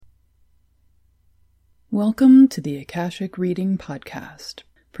Welcome to the Akashic Reading Podcast,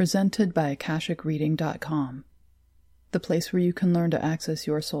 presented by AkashicReading.com, the place where you can learn to access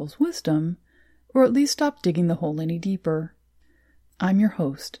your soul's wisdom, or at least stop digging the hole any deeper. I'm your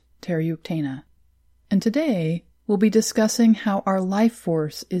host, Terry Uktana, and today we'll be discussing how our life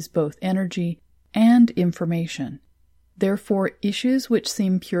force is both energy and information. Therefore, issues which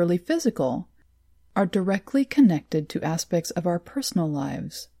seem purely physical are directly connected to aspects of our personal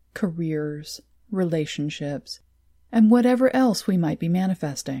lives, careers, relationships, and whatever else we might be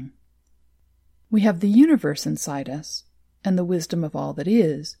manifesting. We have the universe inside us, and the wisdom of all that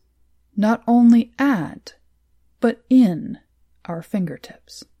is, not only at, but in our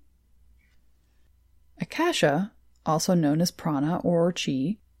fingertips. Akasha, also known as prana or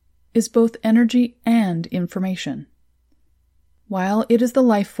chi, is both energy and information. While it is the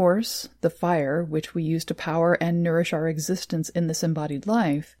life force, the fire, which we use to power and nourish our existence in this embodied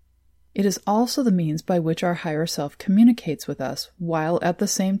life, it is also the means by which our higher self communicates with us, while at the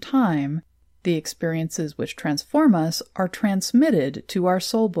same time, the experiences which transform us are transmitted to our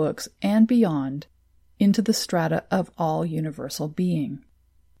soul books and beyond into the strata of all universal being.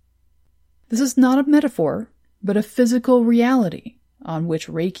 This is not a metaphor, but a physical reality on which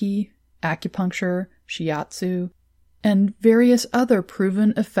Reiki, acupuncture, shiatsu, and various other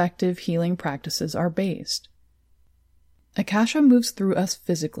proven effective healing practices are based. Akasha moves through us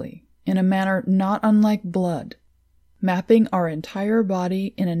physically, in a manner not unlike blood, mapping our entire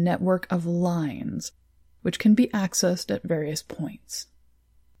body in a network of lines, which can be accessed at various points.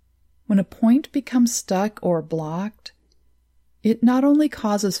 When a point becomes stuck or blocked, it not only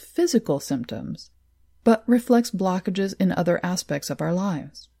causes physical symptoms, but reflects blockages in other aspects of our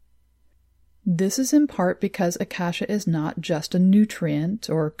lives. This is in part because Akasha is not just a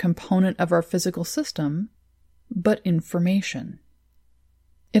nutrient or component of our physical system, but information.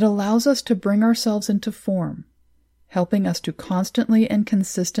 It allows us to bring ourselves into form, helping us to constantly and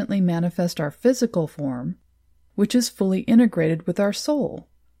consistently manifest our physical form, which is fully integrated with our soul,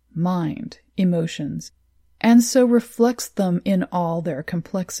 mind, emotions, and so reflects them in all their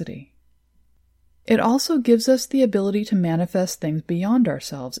complexity. It also gives us the ability to manifest things beyond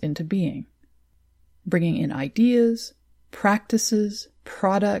ourselves into being, bringing in ideas, practices,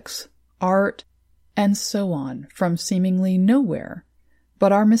 products, art, and so on from seemingly nowhere,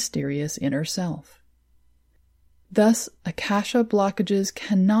 but our mysterious inner self. Thus, Akasha blockages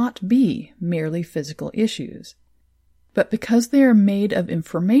cannot be merely physical issues, but because they are made of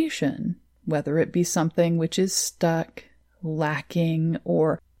information, whether it be something which is stuck, lacking,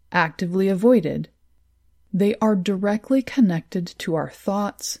 or actively avoided, they are directly connected to our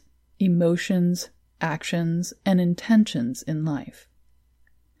thoughts, emotions, actions, and intentions in life.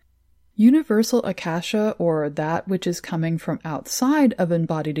 Universal Akasha, or that which is coming from outside of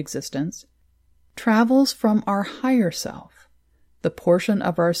embodied existence, travels from our higher self, the portion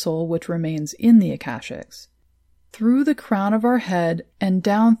of our soul which remains in the Akashics, through the crown of our head and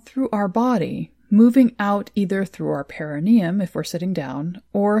down through our body, moving out either through our perineum if we're sitting down,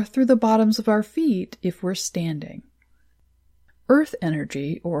 or through the bottoms of our feet if we're standing. Earth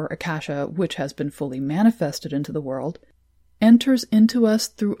energy, or Akasha, which has been fully manifested into the world, enters into us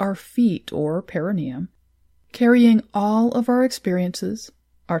through our feet or perineum, carrying all of our experiences,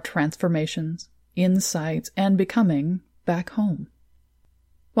 our transformations, insights, and becoming back home.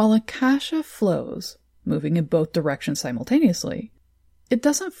 While Akasha flows, moving in both directions simultaneously, it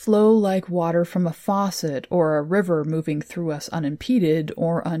doesn't flow like water from a faucet or a river moving through us unimpeded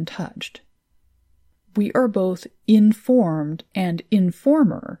or untouched. We are both informed and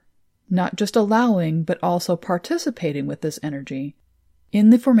informer, not just allowing, but also participating with this energy in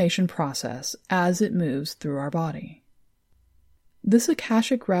the formation process as it moves through our body. This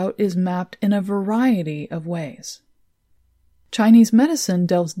Akashic route is mapped in a variety of ways. Chinese medicine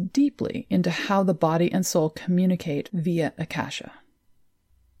delves deeply into how the body and soul communicate via Akasha.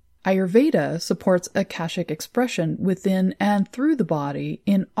 Ayurveda supports Akashic expression within and through the body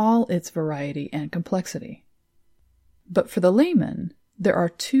in all its variety and complexity. But for the layman, there are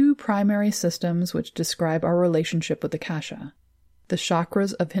two primary systems which describe our relationship with Akasha: the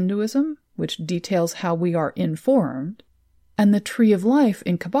chakras of Hinduism, which details how we are informed, and the Tree of Life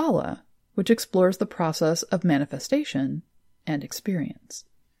in Kabbalah, which explores the process of manifestation and experience.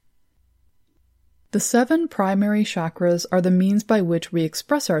 The 7 primary chakras are the means by which we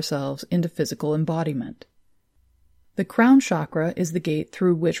express ourselves into physical embodiment. The crown chakra is the gate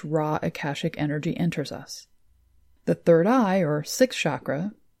through which raw Akashic energy enters us. The third eye, or 6th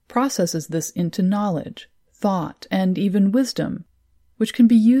chakra, processes this into knowledge, thought, and even wisdom, which can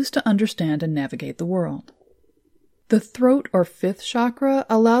be used to understand and navigate the world. The throat or fifth chakra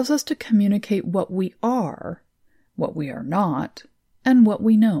allows us to communicate what we are not, and what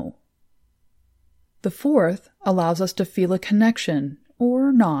we know. The fourth allows us to feel a connection,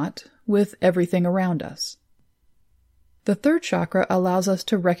 or not, with everything around us. The third chakra allows us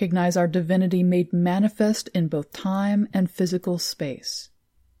to recognize our divinity made manifest in both time and physical space.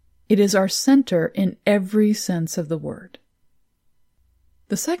 It is our center in every sense of the word.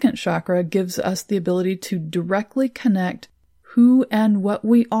 The second chakra gives us the ability to directly connect who and what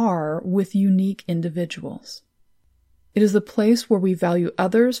we are with unique individuals. It is the place where we value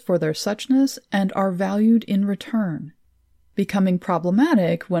others for their suchness and are valued in return, becoming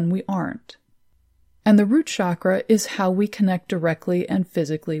problematic when we aren't. And the root chakra is how we connect directly and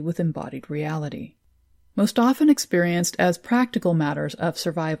physically with embodied reality, most often experienced as practical matters of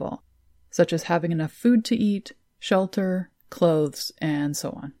survival, such as having enough food to eat, shelter, clothes, and so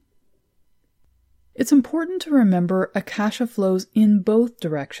on. It's important to remember Akasha flows in both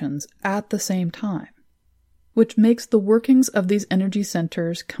directions at the same time, which makes the workings of these energy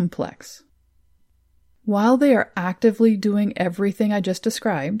centers complex. While they are actively doing everything I just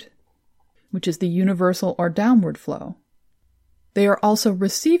described, which is the universal or downward flow, they are also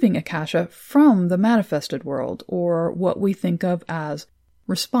receiving Akasha from the manifested world, or what we think of as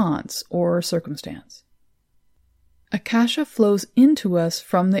response or circumstance. Akasha flows into us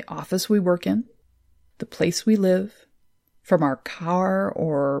from the office we work in, the place we live, from our car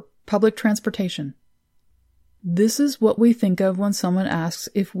or public transportation. This is what we think of when someone asks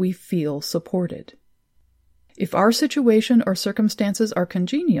if we feel supported. If our situation or circumstances are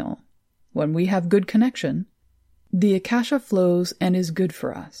congenial, when we have good connection, the Akasha flows and is good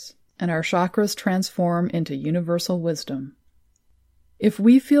for us, and our chakras transform into universal wisdom. If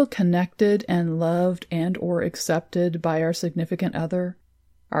we feel connected and loved and or accepted by our significant other,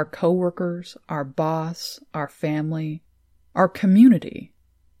 our coworkers, our boss, our family, our community,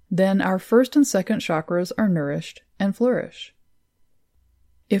 then our first and second chakras are nourished and flourish.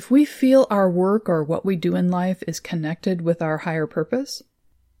 If we feel our work or what we do in life is connected with our higher purpose,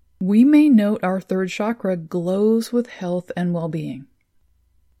 we may note our third chakra glows with health and well-being.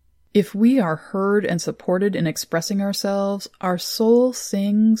 If we are heard and supported in expressing ourselves, our soul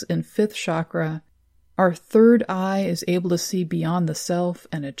sings in fifth chakra, our third eye is able to see beyond the self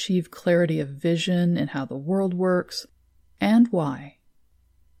and achieve clarity of vision in how the world works and why,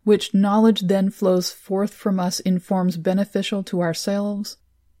 which knowledge then flows forth from us in forms beneficial to ourselves,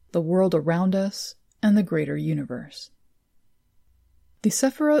 the world around us, and the greater universe. The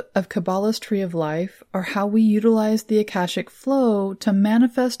Sephirot of Kabbalah's Tree of Life are how we utilize the Akashic flow to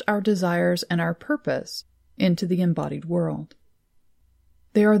manifest our desires and our purpose into the embodied world.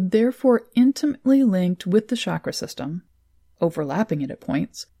 They are therefore intimately linked with the chakra system, overlapping it at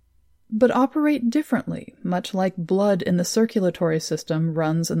points, but operate differently, much like blood in the circulatory system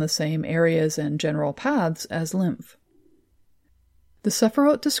runs in the same areas and general paths as lymph. The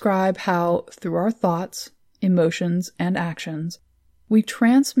Sephirot describe how, through our thoughts, emotions, and actions, we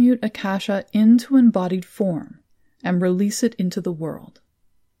transmute Akasha into embodied form and release it into the world.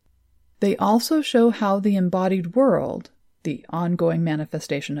 They also show how the embodied world, the ongoing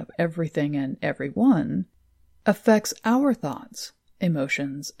manifestation of everything and everyone, affects our thoughts,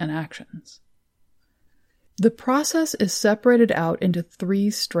 emotions, and actions. The process is separated out into 3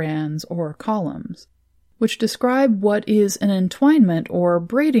 strands or columns, which describe what is an entwinement or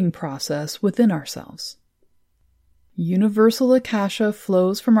braiding process within ourselves. Universal Akasha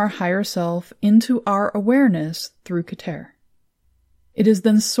flows from our higher self into our awareness through Keter. It is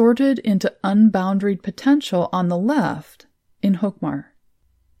then sorted into unboundaried potential on the left in Hokmar,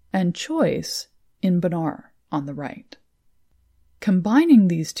 and choice in Banar on the right. Combining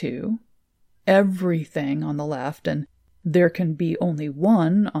these two, everything on the left and there can be only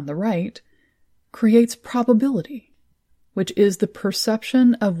one on the right, creates probability, which is the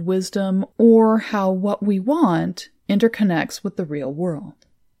perception of wisdom or how what we want interconnects with the real world.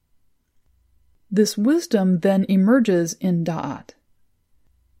 This wisdom then emerges in Da'at.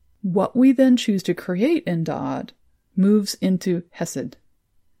 What we then choose to create in Da'at moves into Hesed,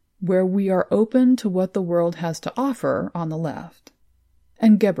 where we are open to what the world has to offer on the left,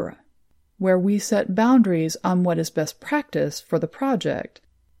 and Gebra, where we set boundaries on what is best practice for the project,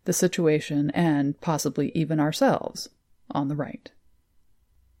 the situation, and possibly even ourselves on the right.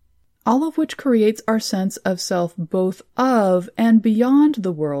 All of which creates our sense of self both of and beyond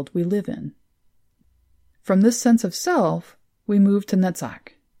the world we live in. From this sense of self, we move to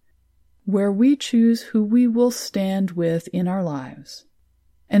Netzach, where we choose who we will stand with in our lives,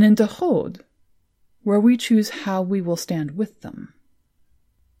 and into Hod, where we choose how we will stand with them.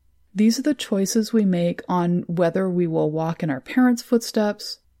 These are the choices we make on whether we will walk in our parents'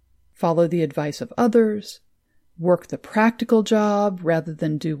 footsteps, follow the advice of others, work the practical job rather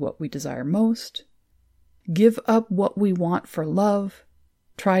than do what we desire most, give up what we want for love,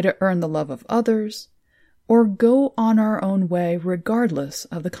 try to earn the love of others, or go on our own way regardless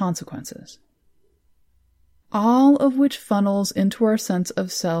of the consequences. All of which funnels into our sense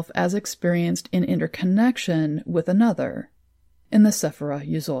of self as experienced in interconnection with another, in the Sephirah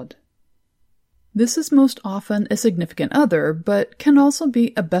Yesod. This is most often a significant other, but can also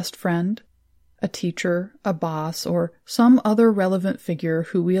be a best friend, a teacher, a boss, or some other relevant figure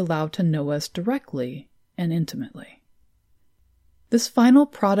who we allow to know us directly and intimately. This final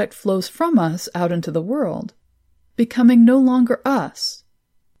product flows from us out into the world, becoming no longer us,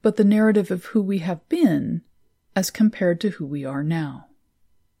 but the narrative of who we have been as compared to who we are now.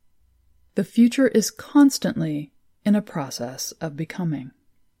 The future is constantly in a process of becoming.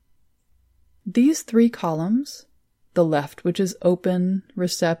 These three columns, the left which is open,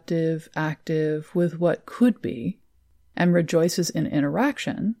 receptive, active with what could be, and rejoices in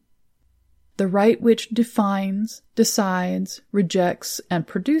interaction, the right which defines, decides, rejects, and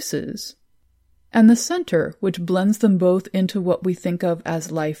produces, and the center which blends them both into what we think of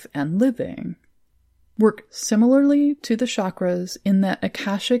as life and living, work similarly to the chakras in that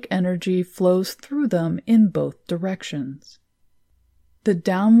Akashic energy flows through them in both directions. The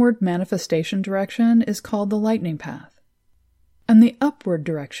downward manifestation direction is called the lightning path, and the upward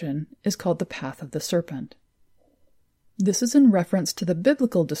direction is called the path of the serpent. This is in reference to the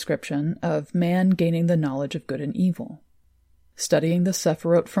biblical description of man gaining the knowledge of good and evil. Studying the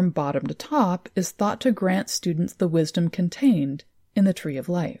Sephirot from bottom to top is thought to grant students the wisdom contained in the Tree of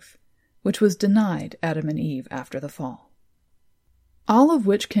Life, which was denied Adam and Eve after the fall. All of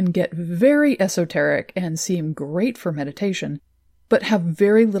which can get very esoteric and seem great for meditation, but have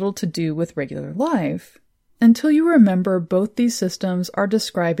very little to do with regular life, until you remember both these systems are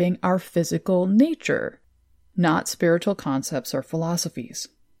describing our physical nature, not spiritual concepts or philosophies.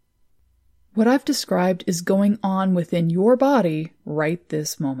 What I've described is going on within your body right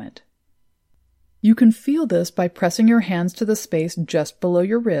this moment. You can feel this by pressing your hands to the space just below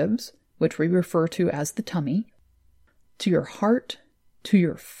your ribs, which we refer to as the tummy, to your heart, to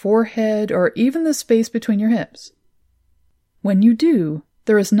your forehead, or even the space between your hips. When you do,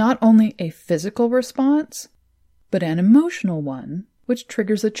 there is not only a physical response, but an emotional one, which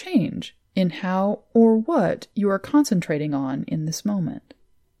triggers a change in how or what you are concentrating on in this moment.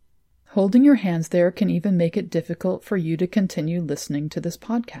 Holding your hands there can even make it difficult for you to continue listening to this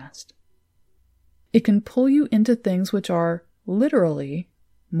podcast. It can pull you into things which are, literally,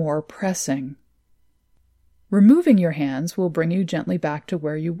 more pressing. Removing your hands will bring you gently back to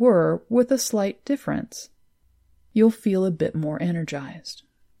where you were with a slight difference. You'll feel a bit more energized.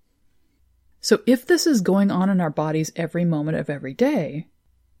 So if this is going on in our bodies every moment of every day,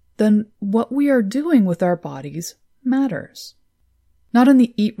 then what we are doing with our bodies matters. Not in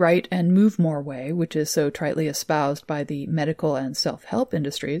the eat right and move more way, which is so tritely espoused by the medical and self-help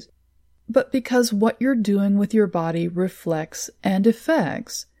industries, but because what you're doing with your body reflects and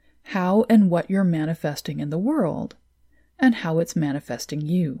affects how and what you're manifesting in the world, and how it's manifesting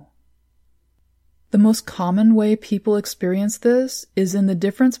you. The most common way people experience this is in the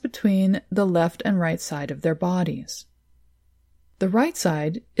difference between the left and right side of their bodies. The right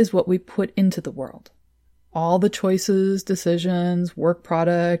side is what we put into the world. All the choices, decisions, work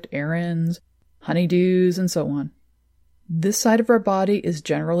product, errands, honeydews, and so on. This side of our body is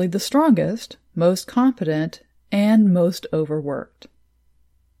generally the strongest, most competent, and most overworked.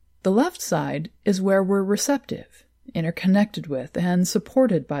 The left side is where we're receptive, interconnected with, and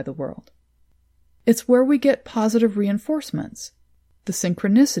supported by the world. It's where we get positive reinforcements, the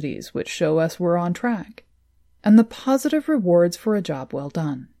synchronicities which show us we're on track, and the positive rewards for a job well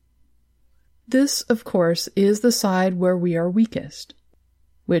done. This, of course, is the side where we are weakest,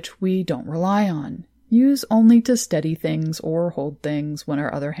 which we don't rely on, use only to steady things or hold things when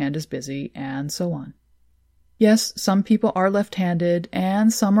our other hand is busy, and so on. Yes, some people are left-handed,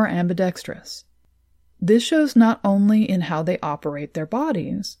 and some are ambidextrous. This shows not only in how they operate their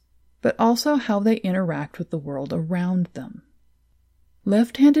bodies, but also how they interact with the world around them.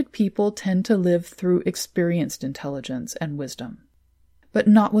 Left-handed people tend to live through experienced intelligence and wisdom, but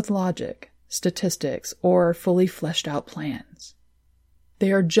not with logic, statistics, or fully fleshed out plans.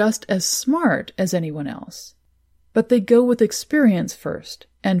 They are just as smart as anyone else, but they go with experience first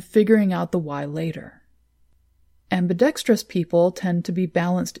and figuring out the why later. Ambidextrous people tend to be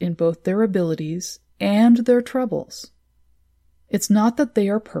balanced in both their abilities and their troubles. It's not that they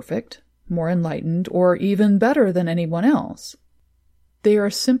are perfect, more enlightened, or even better than anyone else. They are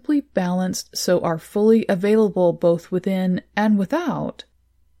simply balanced so are fully available both within and without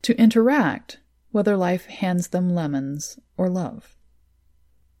to interact, whether life hands them lemons or love.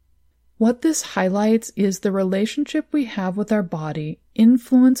 What this highlights is the relationship we have with our body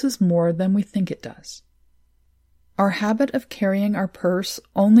influences more than we think it does. Our habit of carrying our purse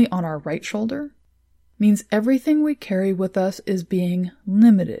only on our right shoulder means everything we carry with us is being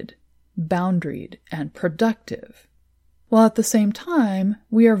limited, boundaried, and productive, while at the same time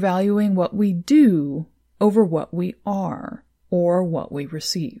we are valuing what we do over what we are or what we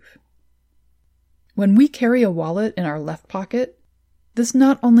receive. When we carry a wallet in our left pocket, this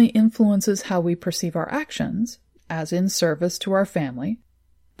not only influences how we perceive our actions, as in service to our family,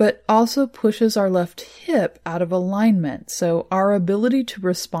 but also pushes our left hip out of alignment, so our ability to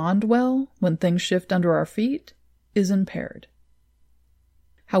respond well when things shift under our feet is impaired.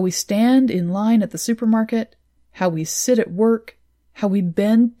 How we stand in line at the supermarket, how we sit at work, how we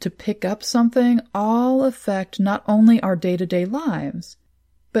bend to pick up something all affect not only our day-to-day lives,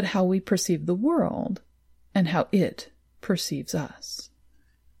 but how we perceive the world and how it perceives us.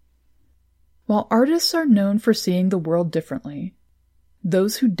 While artists are known for seeing the world differently,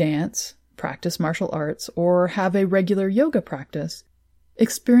 those who dance, practice martial arts, or have a regular yoga practice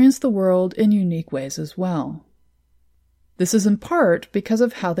experience the world in unique ways as well. This is in part because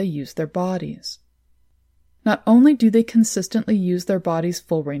of how they use their bodies. Not only do they consistently use their body's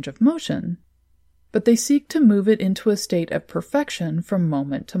full range of motion, but they seek to move it into a state of perfection from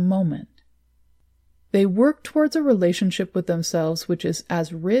moment to moment. They work towards a relationship with themselves which is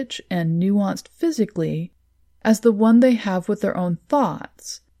as rich and nuanced physically as the one they have with their own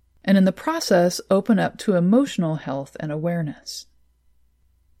thoughts, and in the process open up to emotional health and awareness.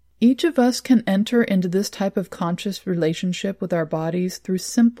 Each of us can enter into this type of conscious relationship with our bodies through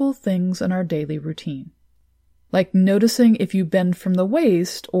simple things in our daily routine, like noticing if you bend from the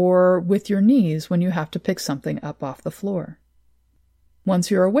waist or with your knees when you have to pick something up off the floor.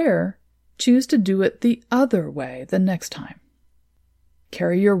 Once you're aware, choose to do it the other way the next time.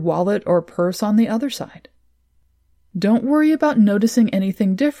 Carry your wallet or purse on the other side. Don't worry about noticing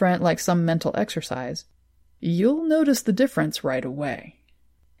anything different like some mental exercise. You'll notice the difference right away.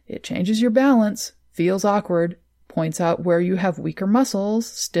 It changes your balance, feels awkward, points out where you have weaker muscles,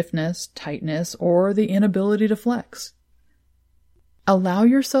 stiffness, tightness, or the inability to flex. Allow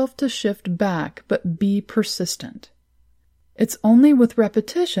yourself to shift back, but be persistent. It's only with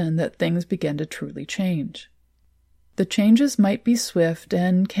repetition that things begin to truly change. The changes might be swift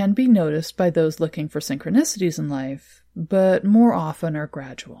and can be noticed by those looking for synchronicities in life, but more often are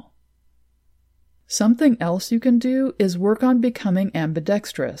gradual. Something else you can do is work on becoming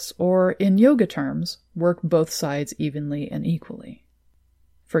ambidextrous, or in yoga terms, work both sides evenly and equally.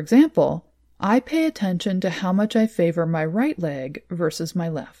 For example, I pay attention to how much I favor my right leg versus my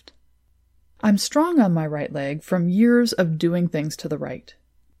left. I'm strong on my right leg from years of doing things to the right.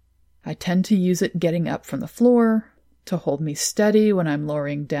 I tend to use it getting up from the floor, to hold me steady when I'm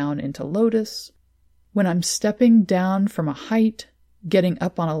lowering down into lotus, when I'm stepping down from a height, getting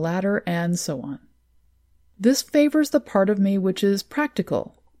up on a ladder, and so on. This favors the part of me which is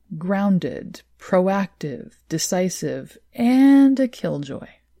practical, grounded, proactive, decisive, and a killjoy.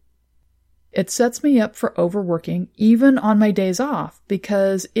 It sets me up for overworking even on my days off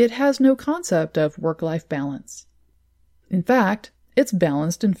because it has no concept of work-life balance. In fact, it's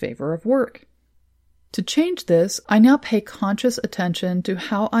balanced in favor of work. To change this, I now pay conscious attention to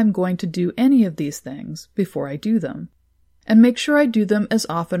how I'm going to do any of these things before I do them, and make sure I do them as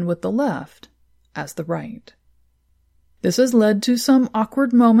often with the left as the right. This has led to some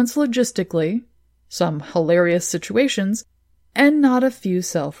awkward moments logistically, some hilarious situations, and not a few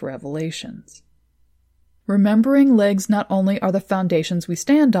self-revelations. Remembering legs not only are the foundations we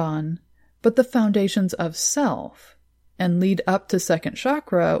stand on, but the foundations of self, and lead up to second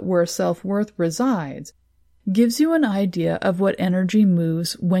chakra where self-worth resides, gives you an idea of what energy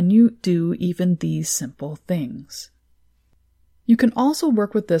moves when you do even these simple things. You can also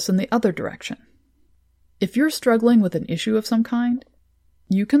work with this in the other direction. If you're struggling with an issue of some kind,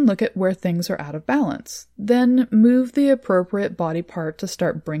 you can look at where things are out of balance, then move the appropriate body part to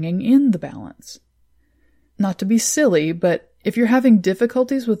start bringing in the balance. Not to be silly, but if you're having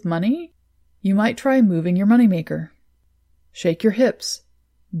difficulties with money, you might try moving your moneymaker. Shake your hips,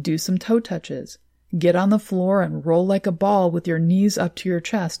 do some toe touches, get on the floor and roll like a ball with your knees up to your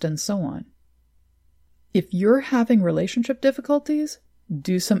chest, and so on. If you're having relationship difficulties,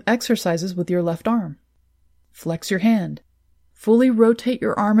 do some exercises with your left arm. Flex your hand. Fully rotate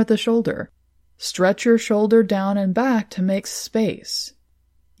your arm at the shoulder. Stretch your shoulder down and back to make space.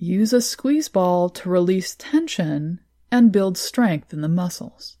 Use a squeeze ball to release tension and build strength in the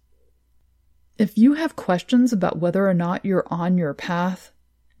muscles. If you have questions about whether or not you're on your path,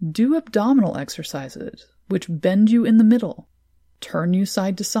 do abdominal exercises, which bend you in the middle, turn you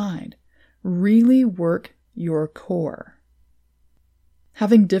side to side, really work your core.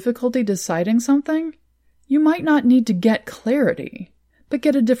 Having difficulty deciding something? You might not need to get clarity, but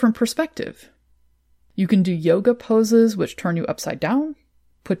get a different perspective. You can do yoga poses which turn you upside down,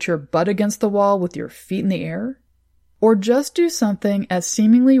 put your butt against the wall with your feet in the air, or just do something as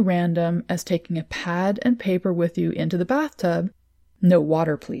seemingly random as taking a pad and paper with you into the bathtub, no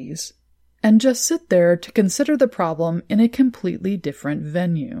water please, and just sit there to consider the problem in a completely different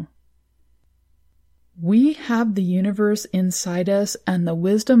venue. We have the universe inside us and the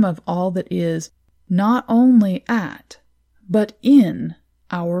wisdom of all that is not only at, but in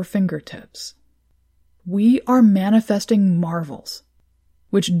our fingertips. We are manifesting marvels,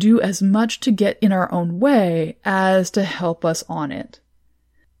 which do as much to get in our own way as to help us on it.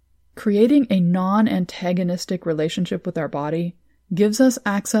 Creating a non-antagonistic relationship with our body gives us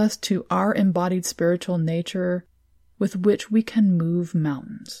access to our embodied spiritual nature with which we can move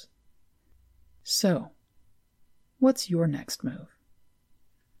mountains. So, what's your next move?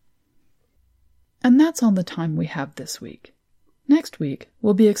 And that's all the time we have this week. Next week,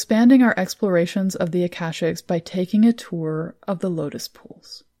 we'll be expanding our explorations of the Akashics by taking a tour of the Lotus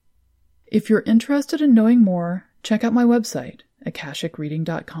Pools. If you're interested in knowing more, check out my website,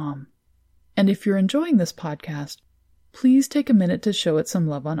 akashicreading.com. And if you're enjoying this podcast, please take a minute to show it some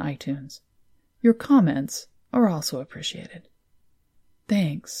love on iTunes. Your comments are also appreciated.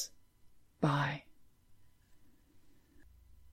 Thanks. Bye.